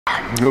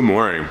Good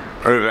morning.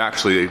 It was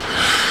actually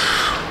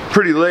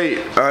pretty late.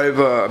 I've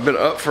been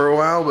up for a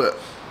while, but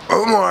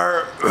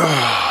Omar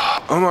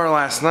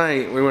last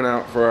night, we went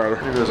out for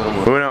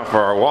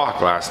our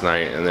walk last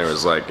night, and there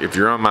was like, if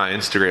you're on my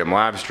Instagram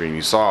live stream,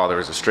 you saw there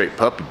was a straight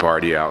puppy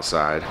party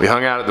outside. We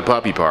hung out at the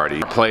puppy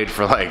party, played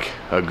for like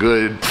a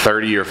good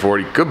 30 or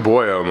 40, good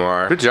boy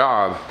Omar, good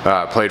job.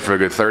 Played for a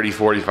good 30,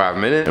 45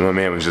 minutes, and my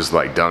man was just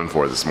like done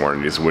for this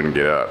morning, he just wouldn't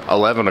get up.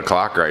 11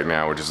 o'clock right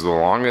now, which is the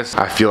longest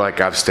I feel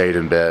like I've stayed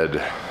in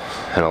bed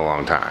in a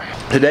long time.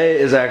 Today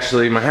is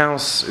actually, my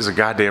house is a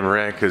goddamn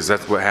wreck, because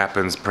that's what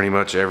happens pretty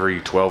much every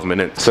 12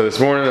 minutes. So this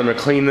morning I'm gonna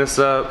clean this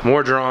up,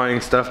 more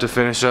drawing stuff to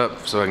finish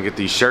up so I can get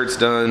these shirts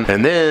done,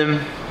 and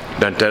then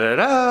dun, da, da,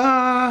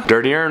 da,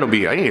 Dirty Earn will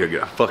be, I need to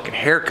get a fucking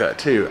haircut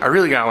too. I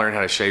really gotta learn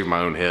how to shave my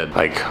own head,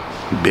 like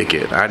bick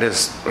it. I'm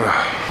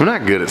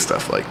not good at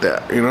stuff like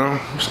that, you know?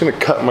 I'm just gonna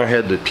cut my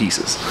head to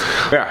pieces.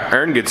 Yeah,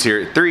 Earn gets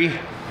here at 3.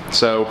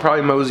 So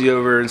probably mosey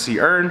over and see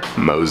Earn.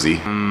 Mosey.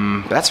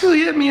 That's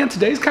really it, man.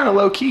 Today's kind of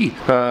low key.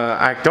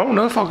 I don't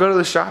know if I'll go to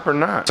the shop or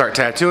not. Start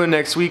tattooing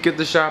next week at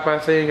the shop, I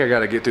think. I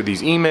gotta get through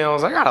these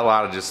emails. I got a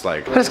lot of I just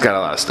got a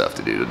lot of stuff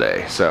to do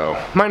today. So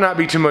might not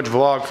be too much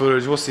vlog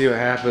footage. We'll see what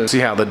happens. See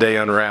how the day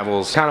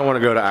unravels. Kind of want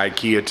to go to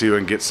IKEA too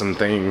and get some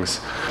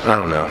things. I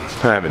don't know.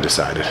 I haven't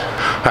decided.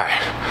 All right,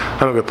 I'm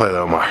gonna go play the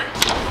Omar.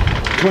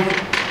 Come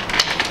on.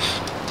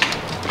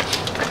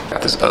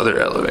 Got this other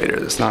elevator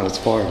that's not as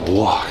far of a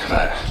walk,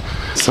 but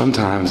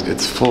sometimes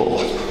it's full.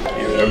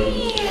 I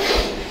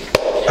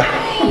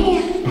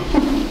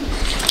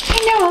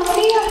know, I'll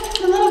see you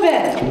in a little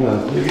bit.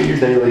 Yeah, you get your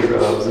daily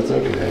rubs, it's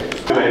okay.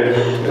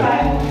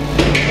 Bye.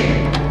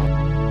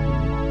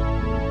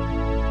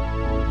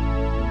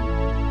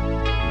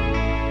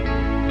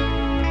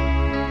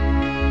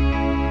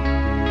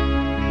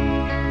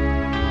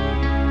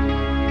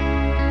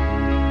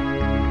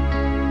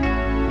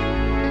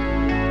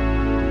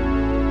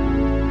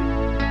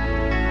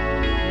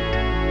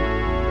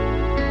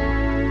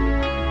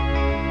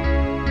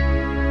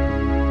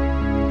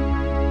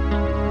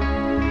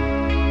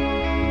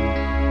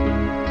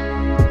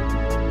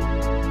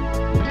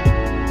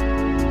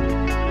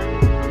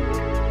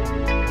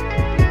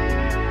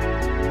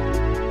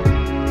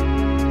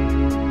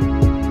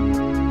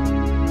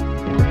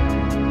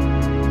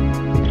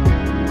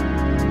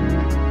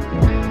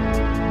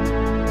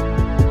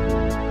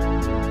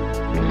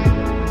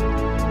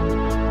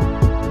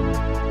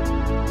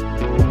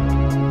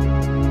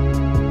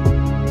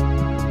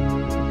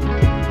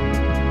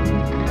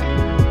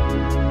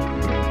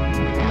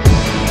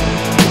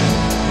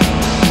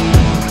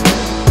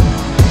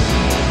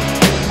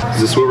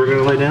 Is this where we're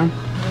gonna lay down?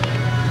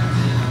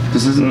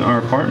 This isn't our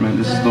apartment,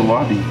 this is the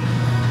lobby.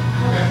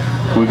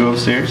 Can we go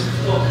upstairs?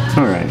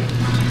 All right.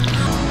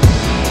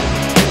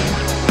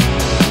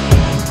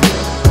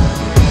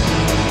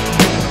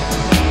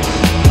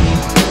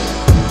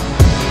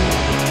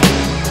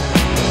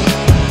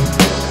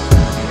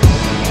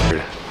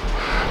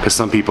 Because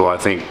some people I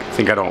think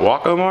I don't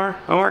walk Omar.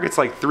 Omar gets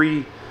like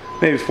 3,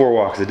 maybe 4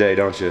 walks a day,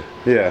 don't you?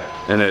 Yeah.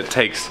 And it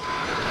takes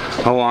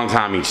a long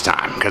time each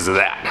time because of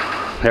that.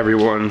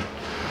 Everyone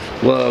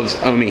loves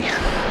Omi.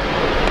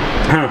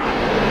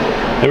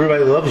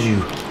 Everybody loves you.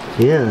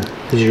 Yeah,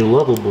 because you're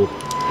lovable.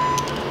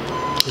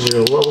 Because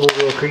you're a lovable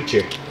little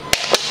creature.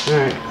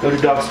 Alright, go to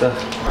dog stuff.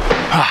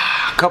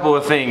 A couple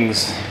of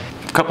things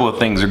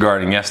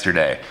regarding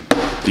yesterday.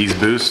 These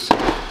boosts,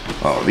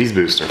 oh, these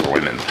boosts are for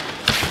women.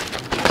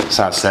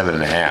 Size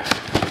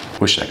 7.5.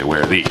 Wish I could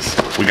wear these.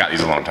 We got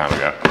these a long time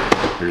ago.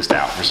 They're just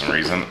out for some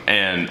reason.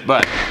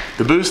 But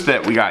the boost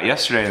that we got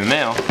yesterday in the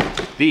mail,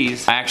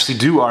 these I actually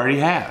do already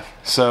have.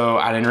 So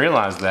I didn't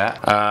realize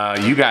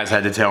that. You guys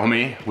had to tell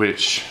me,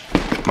 which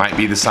might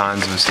be the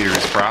signs of a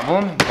serious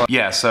problem. But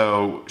yeah,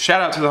 so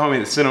shout out to the homie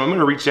that sent them. I'm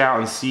gonna reach out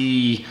and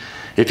see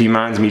if he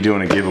minds me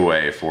doing a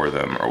giveaway for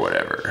them or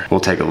whatever. We'll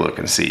take a look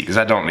and see, because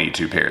I don't need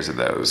 2 pairs of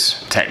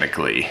those,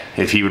 technically.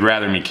 If he would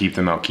rather me keep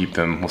them, I'll keep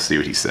them. We'll see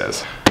what he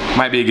says.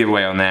 Might be a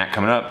giveaway on that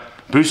coming up.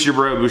 Boost Your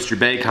Bro, Boost Your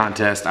Bae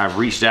contest. I've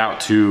reached out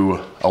to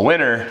a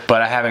winner,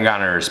 but I haven't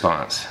gotten a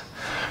response.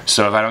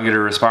 So if I don't get a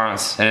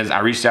response, and I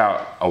reached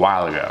out a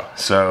while ago,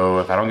 so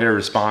if I don't get a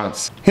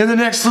response in the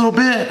next little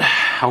bit,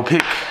 I'll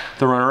pick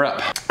the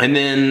runner-up. And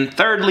then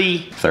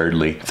thirdly,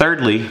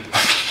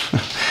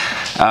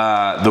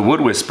 the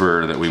Wood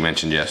Whisperer that we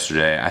mentioned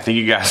yesterday, I think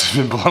you guys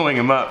have been blowing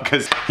him up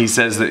because he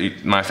says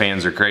that my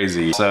fans are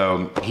crazy.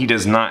 So he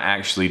does not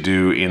actually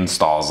do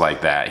installs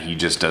like that. He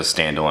just does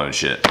standalone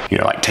shit. You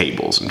know, like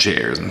tables and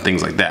chairs and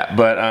things like that.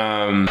 But,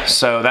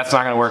 so that's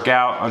not gonna work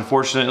out,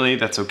 unfortunately.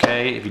 That's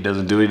okay. If he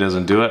doesn't do it, he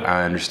doesn't do it.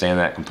 I understand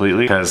that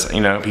completely. Because,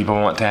 you know, people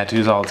want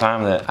tattoos all the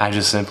time that I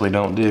just simply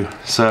don't do.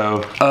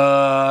 So,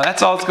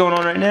 that's all that's going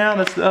on right now.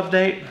 That's the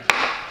update.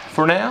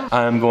 For now,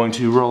 I'm going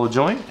to roll a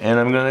joint and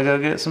I'm gonna go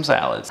get some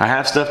salads. I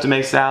have stuff to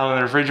make salad in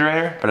the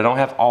refrigerator, but I don't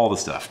have all the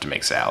stuff to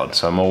make salad.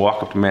 So I'm gonna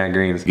walk up to Matt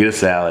Green's, get a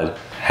salad,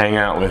 hang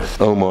out with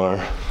Omar.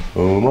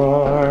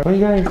 Omar. What do you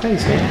got on your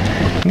face,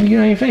 man? What do you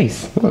got on your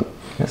face? Look,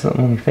 got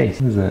something on your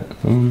face. What is that?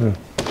 I don't know.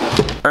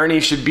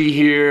 Ernie should be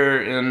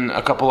here in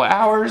a couple of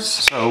hours,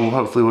 so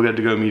hopefully we'll get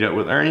to go meet up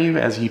with Ernie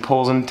as he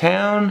pulls in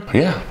town.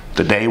 Yeah,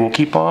 the day will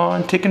keep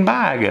on ticking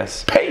by, I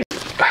guess. Peace.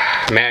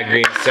 Mad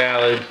green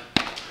salad.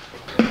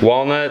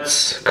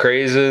 Walnuts,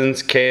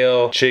 craisins,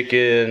 kale,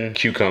 chicken,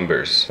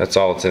 cucumbers. That's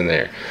all that's in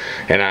there.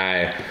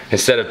 And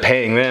instead of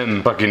paying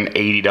them fucking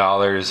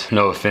 $80,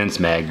 no offense,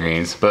 Mad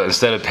Greens, but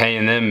instead of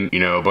paying them, you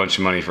know, a bunch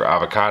of money for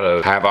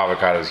avocados, I have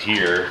avocados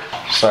here.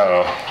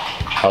 So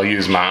I'll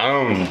use my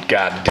own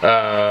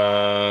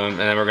and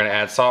then we're gonna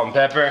add salt and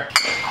pepper.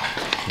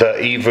 The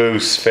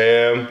Evus,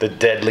 fam. The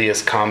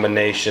deadliest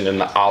combination in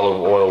the olive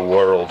oil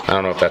world. I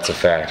don't know if that's a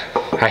fact.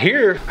 I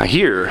hear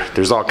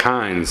there's all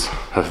kinds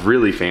of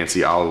really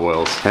fancy olive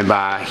oils. And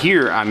by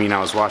here, I mean I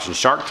was watching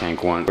Shark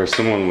Tank once where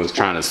someone was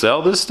trying to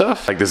sell this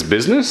stuff, like this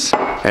business.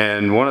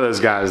 And one of those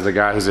guys, the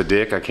guy who's a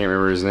dick, I can't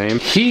remember his name,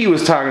 he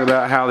was talking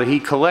about how that he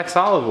collects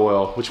olive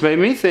oil, which made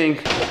me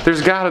think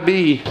there's gotta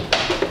be,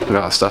 look at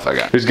all the stuff I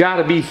got. There's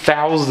gotta be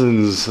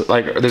thousands,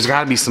 like there's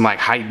gotta be some like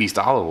hype beast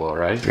olive oil,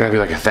 right? There's gotta be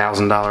like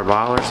 $1,000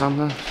 bottle or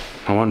something.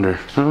 I wonder,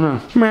 I don't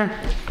know. Meh.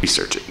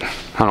 Research it.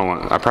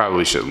 I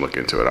probably shouldn't look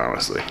into it,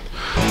 honestly.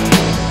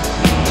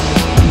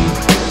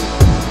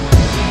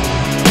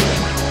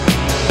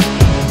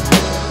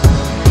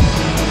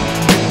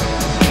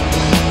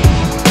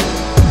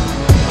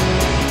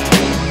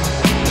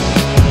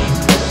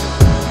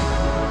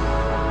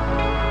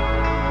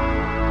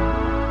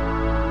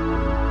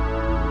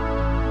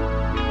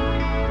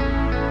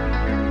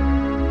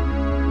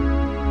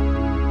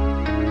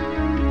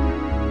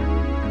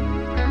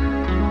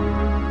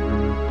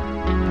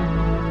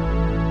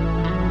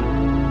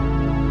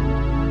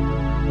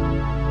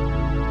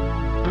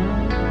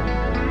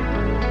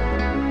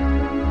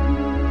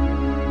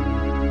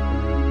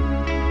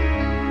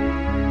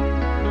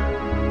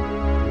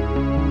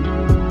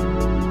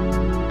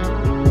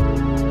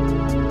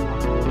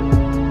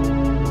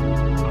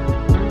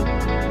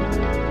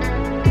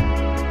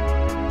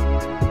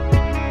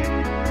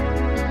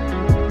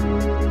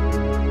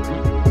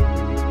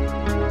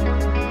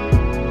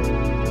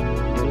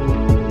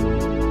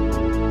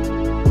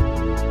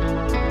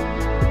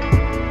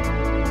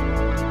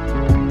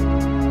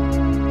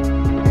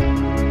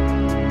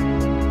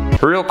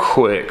 Real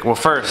quick, well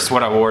first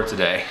what I wore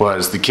today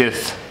was the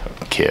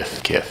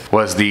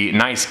was the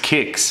nice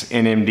Kicks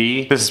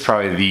NMD. This is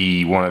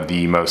probably one of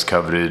the most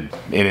coveted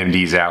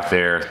NMDs out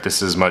there.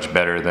 This is much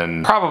better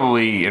than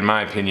probably, in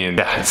my opinion,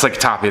 it's like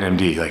top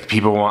NMD. Like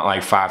people want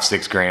like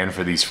 5-6 grand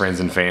for these friends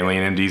and family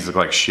NMDs, look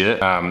like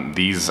shit.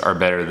 These are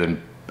better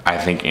than I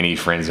think any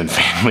friends and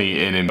family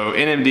NMD. So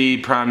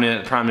NMD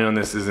prominent on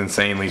this is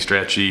insanely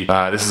stretchy.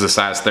 This is a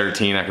size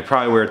 13. I could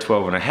probably wear a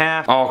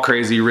 12.5. All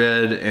crazy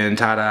red and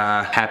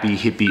tie-dye happy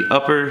hippie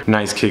upper.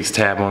 Nice Kicks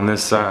tab on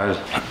this side.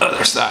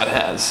 Other side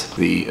has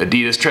the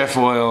Adidas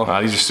trefoil.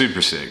 These are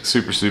super sick,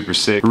 super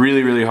sick.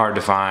 Really hard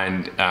to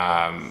find.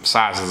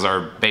 Sizes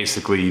are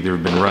basically either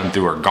been run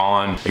through or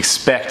gone.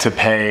 Expect to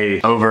pay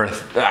over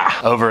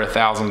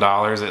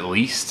 $1,000 at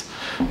least.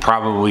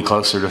 Probably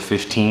closer to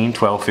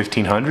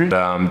 1500.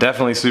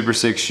 Definitely super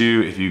sick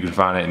shoe. If you can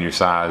find it in your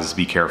size,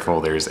 be careful.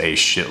 There's a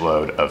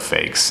shitload of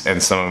fakes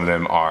and some of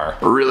them are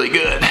really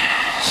good.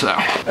 So,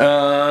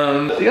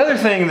 the other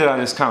thing that I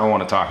just kind of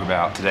want to talk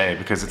about today,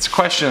 because it's a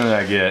question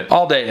that I get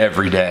all day,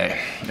 every day.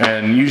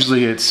 And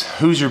usually it's,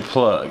 who's your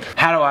plug?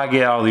 How do I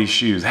get all these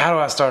shoes? How do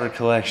I start a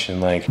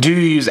collection? Like, do you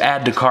use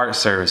add to cart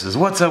services?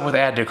 What's up with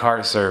add to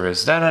cart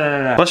service?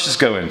 Let's just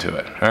go into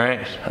it, all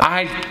right?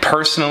 I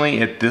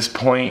personally, at this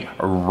point,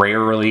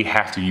 rarely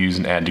have to use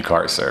an add to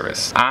cart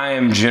service. I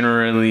am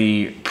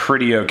generally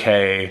pretty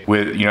okay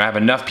with, you know, I have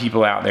enough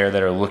people out there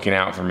that are looking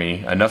out for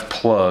me, enough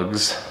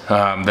plugs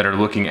that are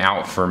looking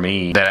out for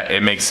me, that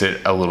it makes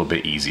it a little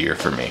bit easier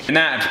for me. And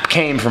that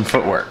came from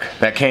footwork.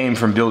 That came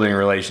from building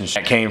relationships.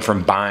 That came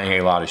from buying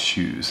a lot of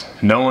shoes.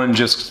 No one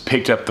just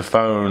picked up the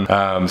phone,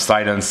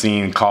 sight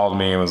unseen, called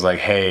me and was like,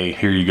 hey,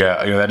 here you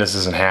go. You know, that just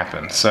doesn't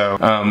happen. So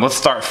let's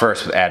start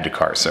first with add to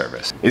cart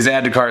service. Is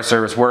add to cart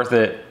service worth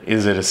it?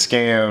 Is it a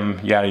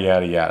scam? Yada,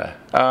 yada, yada.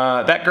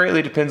 That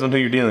greatly depends on who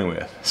you're dealing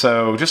with.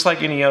 So just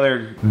like any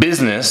other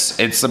business,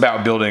 it's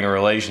about building a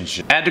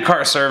relationship. Add to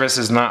cart service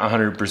is not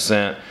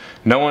 100%.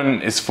 No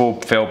one is full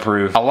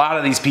fail-proof. A lot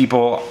of these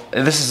people,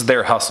 this is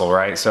their hustle,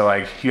 right? So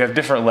like, you have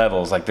different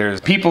levels. Like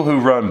there's people who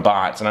run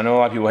bots, and I know a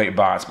lot of people hate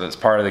bots, but it's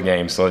part of the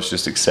game, so let's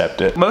just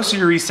accept it. Most of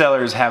your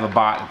resellers have a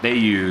bot that they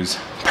use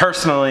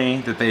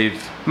personally, that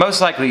they've most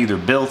likely either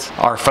built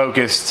or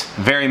focused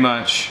very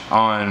much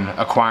on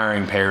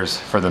acquiring pairs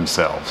for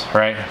themselves,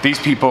 right? These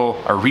people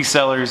are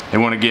resellers. They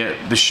want to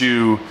get the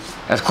shoe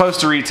as close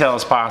to retail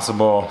as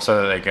possible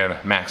so that they can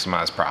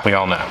maximize profit. We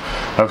all know.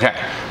 Okay,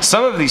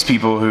 some of these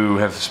people who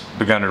have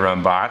begun to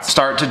run bots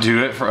start to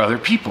do it for other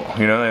people.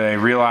 You know, they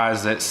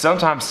realize that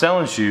sometimes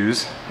selling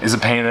shoes is a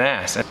pain in the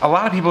ass. And a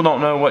lot of people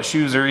don't know what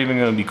shoes are even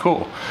going to be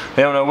cool.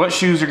 They don't know what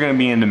shoes are going to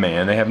be in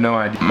demand. They have no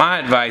idea. My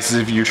advice is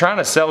if you're trying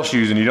to sell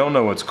shoes and you don't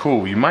know what's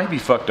cool, you might be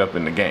fucked up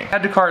in the game.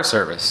 Add to cart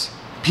service.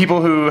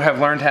 people who have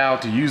learned how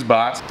to use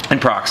bots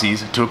and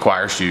proxies to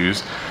acquire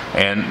shoes,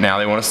 and now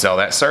they want to sell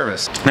that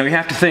service. Now we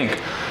have to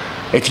think,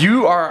 if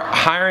you are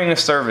hiring a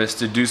service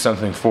to do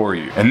something for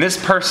you, and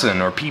this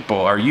person or people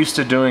are used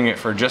to doing it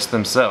for just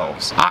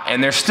themselves,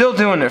 and they're still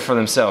doing it for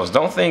themselves,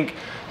 don't think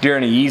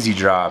during a Yeezy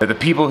drop that the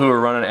people who are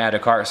running add to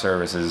cart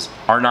services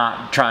are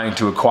not trying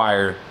to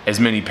acquire as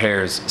many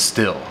pairs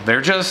still.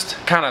 They're just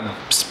kind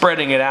of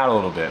spreading it out a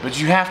little bit.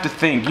 But you have to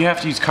think, you have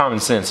to use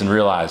common sense and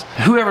realize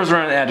whoever's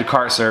running an add to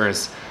cart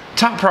service,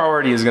 top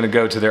priority is going to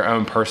go to their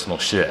own personal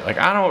shit. Like,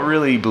 I don't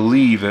really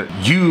believe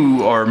that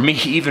you or me,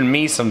 even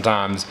me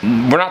sometimes,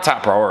 we're not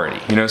top priority,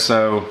 you know.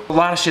 So a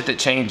lot of shit that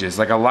changes.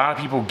 Like, a lot of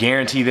people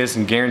guarantee this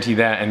and guarantee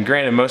that, and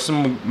granted,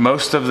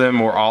 most of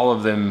them or all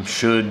of them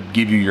should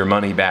give you your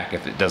money back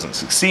if it doesn't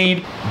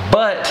succeed,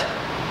 but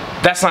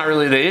that's not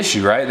really the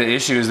issue, right? The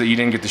issue is that you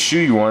didn't get the shoe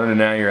you wanted and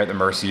now you're at the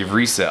mercy of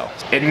resale.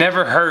 It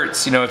never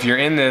hurts, you know, if you're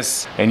in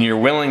this and you're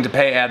willing to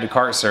pay add to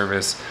cart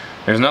service.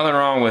 There's nothing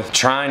wrong with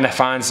trying to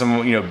find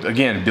someone, you know,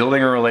 again,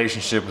 building a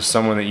relationship with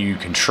someone that you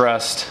can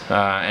trust,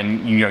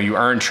 and you know, you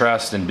earn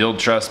trust and build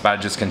trust by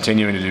just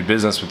continuing to do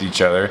business with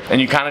each other.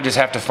 And you kind of just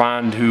have to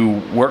find who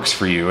works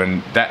for you,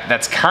 and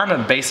that's kind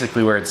of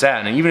basically where it's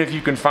at. And even if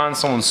you can find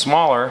someone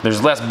smaller,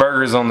 there's less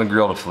burgers on the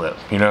grill to flip,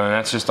 you know, and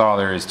that's just all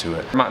there is to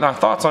it. My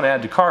thoughts on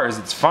add to cart is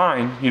it's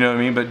fine, you know what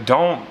I mean, but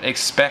don't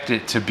expect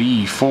it to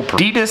be foolproof.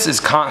 Adidas is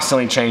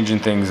constantly changing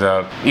things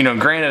up. You know,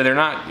 granted, they're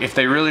not, if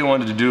they really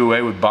wanted to do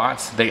away with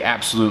bots, they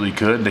absolutely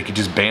could. They could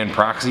just ban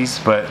proxies,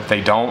 but they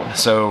don't.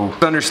 So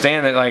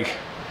understand that, like,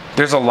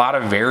 there's a lot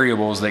of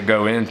variables that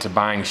go into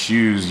buying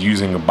shoes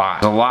using a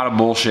bot. There's a lot of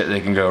bullshit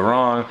that can go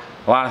wrong,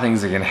 a lot of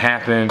things that can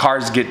happen.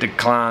 Cards get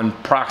declined,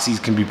 proxies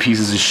can be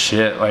pieces of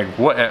shit. Like,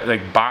 what,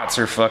 like, bots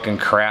are fucking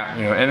crap,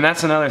 you know. And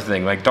that's another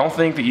thing. Like, don't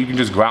think that you can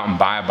just go out and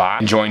buy a bot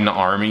and join the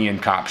army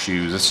and cop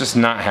shoes. It's just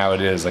not how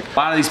it is. Like, a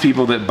lot of these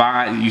people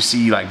that you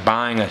see like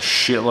buying a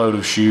shitload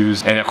of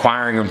shoes and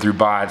acquiring them through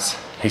bots,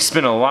 they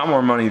spend a lot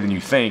more money than you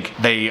think.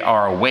 They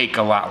are awake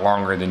a lot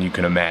longer than you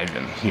can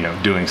imagine, you know,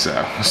 doing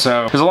so.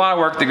 So there's a lot of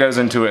work that goes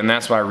into it, and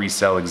that's why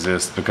resale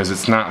exists, because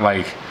it's not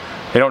like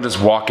they don't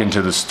just walk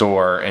into the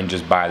store and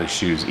just buy the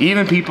shoes.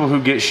 Even people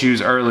who get shoes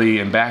early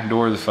and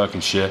backdoor the fucking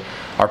shit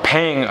are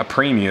paying a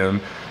premium,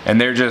 and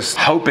they're just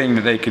hoping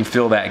that they can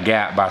fill that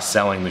gap by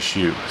selling the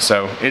shoe.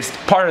 So it's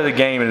part of the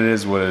game, and it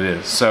is what it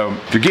is. So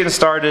if you're getting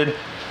started,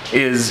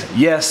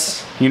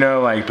 yes, you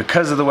know, like,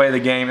 because of the way the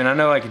game, and I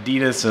know like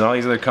Adidas and all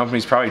these other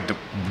companies probably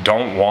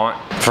don't want,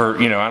 for,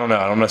 you know, I don't know,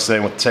 I don't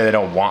necessarily say they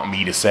don't want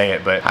me to say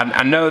it, but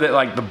I know that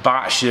like the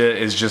bot shit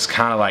is just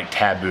kind of like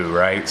taboo,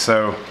 right?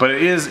 So, but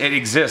it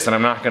exists, and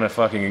I'm not gonna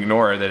fucking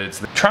ignore it, that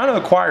it's trying to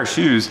acquire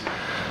shoes,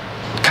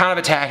 kind of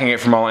attacking it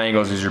from all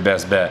angles is your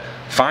best bet.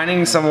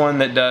 Finding someone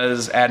that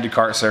does add to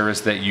cart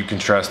service that you can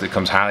trust, that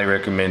comes highly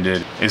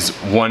recommended, is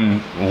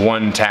one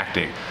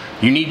tactic.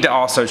 You need to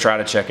also try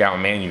to check out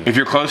manually. If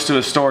you're close to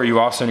a store, you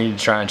also need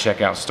to try and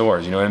check out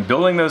stores, you know, and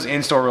building those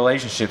in-store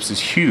relationships is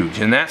huge,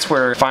 and that's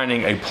where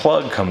finding a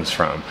plug comes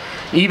from.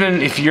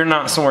 Even if you're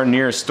not somewhere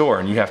near a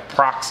store and you have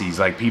proxies,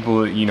 like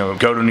people that, you know,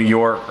 go to New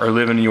York or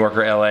live in New York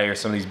or LA or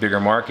some of these bigger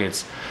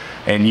markets,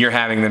 and you're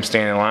having them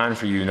stand in line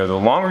for you, you know, the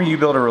longer you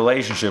build a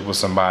relationship with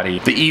somebody,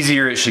 the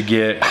easier it should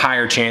get,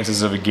 higher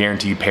chances of a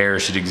guaranteed pair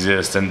should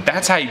exist, and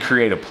that's how you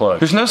create a plug.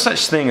 There's no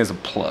such thing as a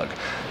plug.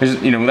 There's,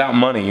 you know, without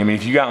money, I mean,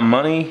 if you got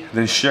money,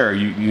 then sure,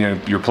 you know,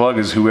 your plug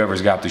is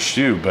whoever's got the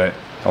shoe, but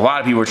a lot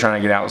of people are trying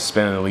to get out and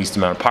spend the least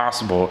amount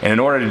possible, and in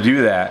order to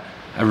do that,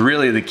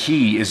 really the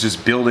key is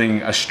just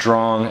building a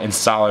strong and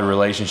solid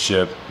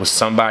relationship with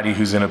somebody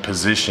who's in a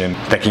position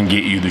that can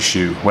get you the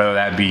shoe, whether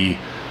that be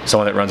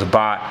someone that runs a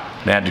bot,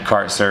 an add to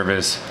cart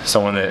service,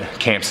 someone that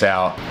camps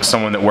out,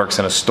 someone that works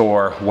in a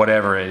store,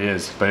 whatever it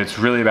is. But it's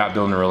really about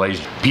building a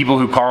relationship. People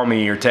who call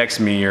me or text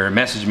me or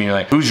message me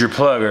like, who's your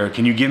plug, or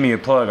can you give me a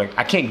plug? Like,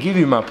 I can't give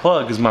you my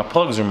plug because my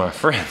plugs are my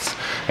friends.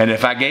 And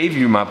if I gave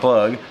you my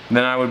plug,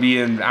 then I would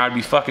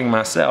be fucking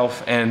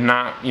myself and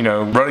not, you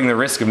know, running the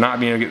risk of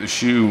not being able to get the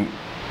shoe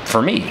for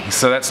me.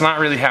 So that's not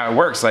really how it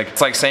works. Like,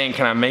 it's like saying,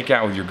 can I make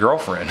out with your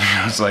girlfriend?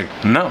 It's like,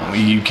 no,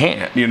 you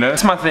can't. You know,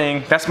 that's my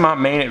thing. That's my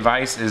main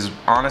advice, is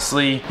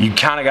honestly, you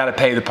kind of got to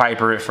pay the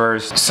piper at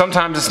first.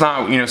 Sometimes it's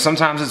not, you know,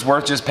 sometimes it's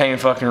worth just paying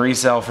fucking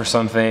resale for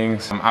some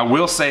things. I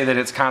will say that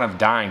it's kind of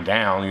dying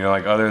down, you know,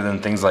 like other than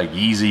things like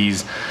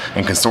Yeezys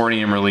and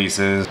consortium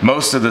releases,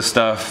 most of the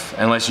stuff,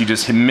 unless you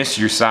just miss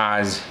your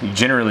size, you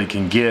generally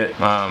can get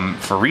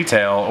for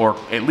retail, or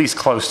at least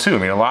close to. I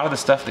mean, a lot of the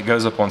stuff that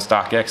goes up on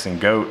StockX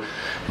and GOAT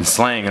and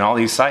Slang and all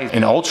these sites,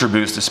 and Ultra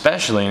Boost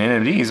especially,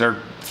 and NMDs are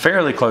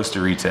fairly close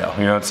to retail.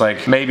 You know, it's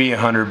like maybe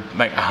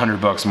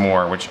 $100 bucks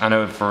more, which I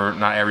know for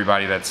not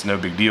everybody that's no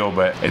big deal,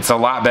 but it's a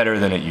lot better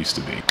than it used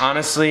to be.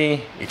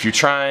 Honestly, if you're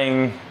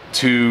trying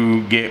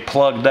to get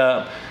plugged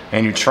up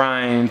and you're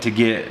trying to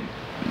get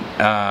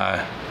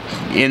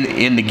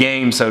in the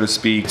game, so to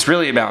speak, it's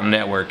really about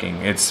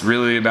networking. It's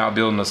really about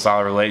building a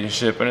solid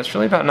relationship, and it's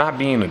really about not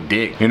being a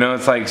dick. You know,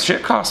 it's like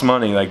shit costs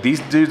money. Like these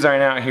dudes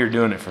aren't out here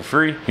doing it for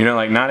free. You know,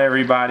 like not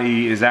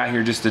everybody is out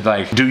here just to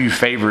like do you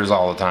favors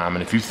all the time.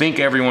 And if you think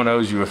everyone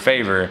owes you a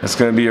favor, it's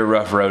gonna be a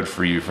rough road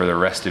for you for the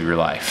rest of your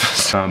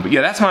life. But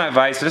yeah, that's my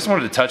advice. I just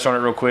wanted to touch on it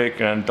real quick,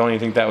 and I don't even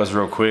think that was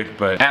real quick,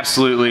 but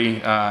absolutely,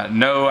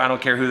 no, I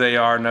don't care who they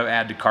are, no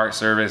add to cart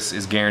service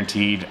is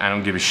guaranteed. I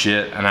don't give a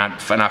shit, and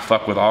I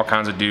fuck with all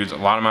kinds of dudes. A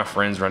lot of my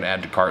friends run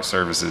add to cart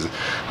services.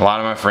 A lot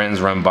of my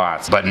friends run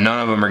bots, but none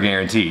of them are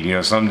guaranteed. You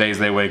know, some days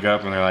they wake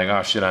up and they're like,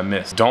 oh shit, I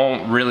missed.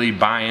 Don't really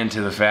buy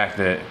into the fact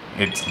that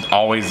it's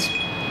always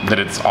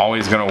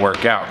gonna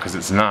work out, because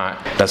it's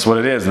not. That's what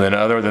it is. And then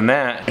other than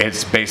that,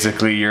 it's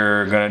basically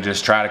you're gonna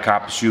just try to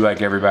cop a shoe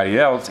like everybody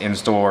else, in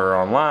store or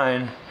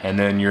online. And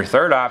then your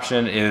third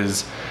option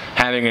is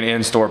having an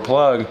in-store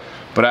plug.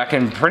 But I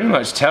can pretty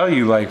much tell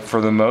you, like,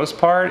 for the most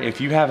part, if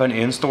you have an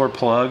in-store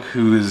plug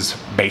who is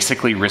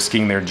basically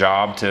risking their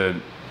job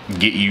to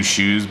get you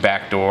shoes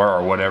backdoor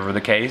or whatever the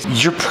case,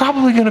 you're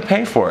probably gonna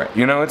pay for it.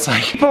 You know, it's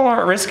like people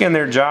aren't risking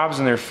their jobs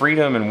and their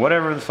freedom and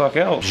whatever the fuck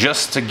else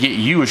just to get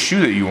you a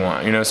shoe that you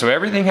want. You know, so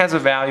everything has a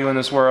value in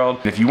this world.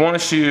 If you want a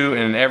shoe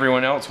and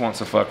everyone else wants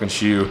a fucking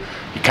shoe,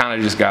 you kind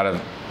of just gotta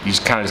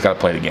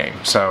play the game.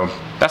 So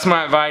that's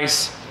my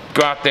advice.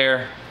 Go out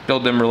there,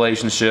 build them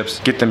relationships,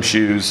 get them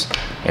shoes,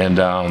 and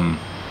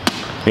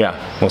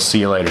yeah, we'll see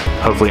you later.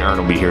 Hopefully Ern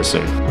will be here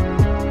soon.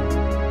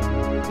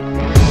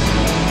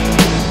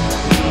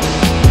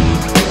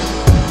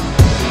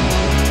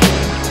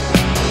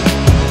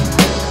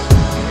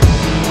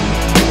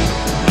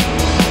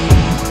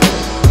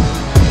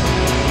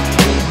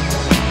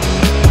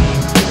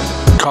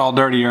 Call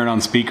Dirty Ern on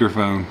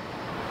speakerphone.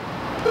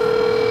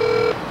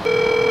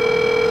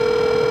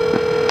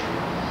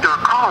 Your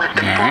call has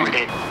been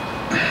forwarded.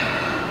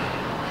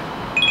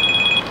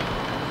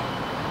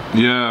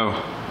 Yo.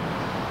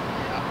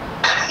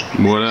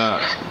 What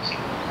up?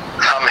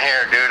 I'm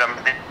here, dude. I'm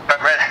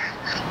ready.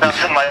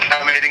 Nothing like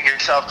elevating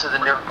yourself to the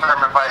new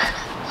apartment by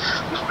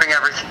moving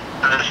everything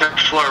to the third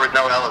floor with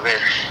no elevator.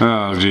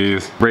 Oh,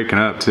 jeez. Breaking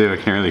up, too. I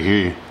can't really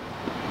hear you.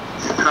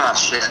 Oh,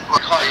 shit.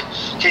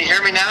 Can you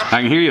hear me now?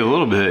 I can hear you a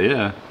little bit,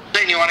 yeah.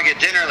 Saying you want to get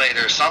dinner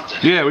later or something.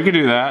 Yeah, we could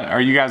do that. Are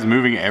you guys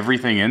moving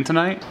everything in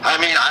tonight? I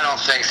mean, I don't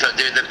think so,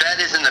 dude. The bed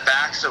is in the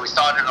back, so we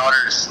thought in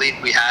order to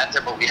sleep we had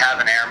to, but we have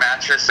an air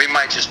mattress. We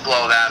might just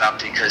blow that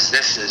up because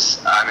this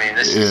is, I mean,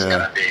 this is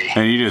gonna be.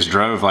 And you just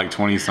drove like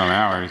 20 some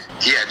hours.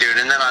 Yeah, dude,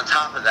 and then on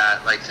top of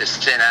that, like this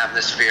thin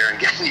atmosphere and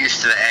getting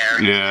used to the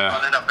air. Yeah.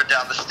 Running up and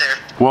down the stairs.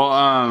 Well,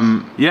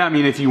 yeah, I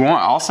mean, if you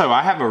want, also,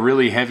 I have a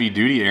really heavy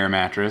duty air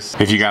mattress.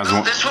 If you guys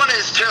want. This one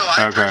is too.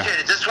 I appreciate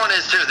it. This one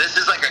is too. This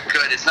is like a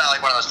good, it's not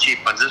like one of those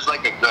cheap ones. This is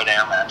like a good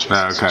air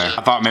mattress. Okay.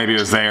 I thought maybe it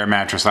was the air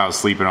mattress I was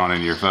sleeping on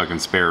in your fucking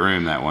spare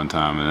room that one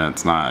time, and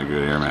that's not a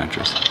good air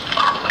mattress.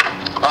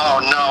 Oh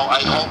no,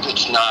 I hope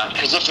it's not.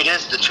 Because if it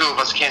is, the two of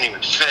us can't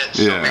even fit.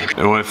 So Yeah. maybe.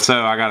 Well, if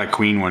so, I got a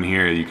queen one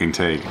here you can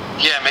take.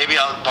 Yeah, maybe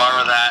I'll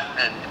borrow that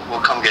and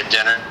we'll come get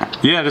dinner.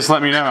 Yeah, just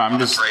let me know. I'm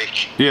just.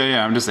 Break.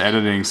 Yeah, I'm just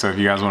editing. So if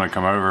you guys want to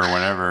come over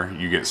whenever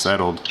you get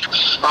settled.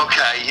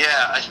 Okay,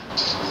 yeah.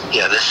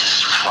 Yeah, this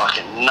is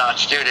fucking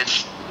nuts, dude.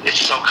 It's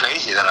so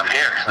crazy that I'm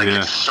here. Like Yeah.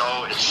 it's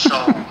so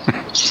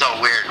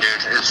weird,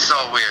 dude. It's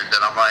so weird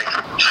that I'm like,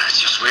 it's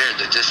just weird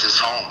that this is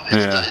home.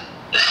 It's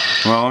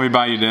Well, let me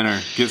buy you dinner.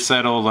 Get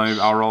settled.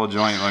 I'll roll a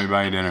joint. Let me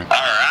buy you dinner. All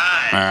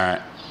right. All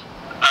right.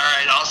 All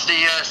right. I'll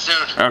see you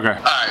soon. Okay.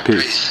 All right.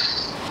 Peace. Peace.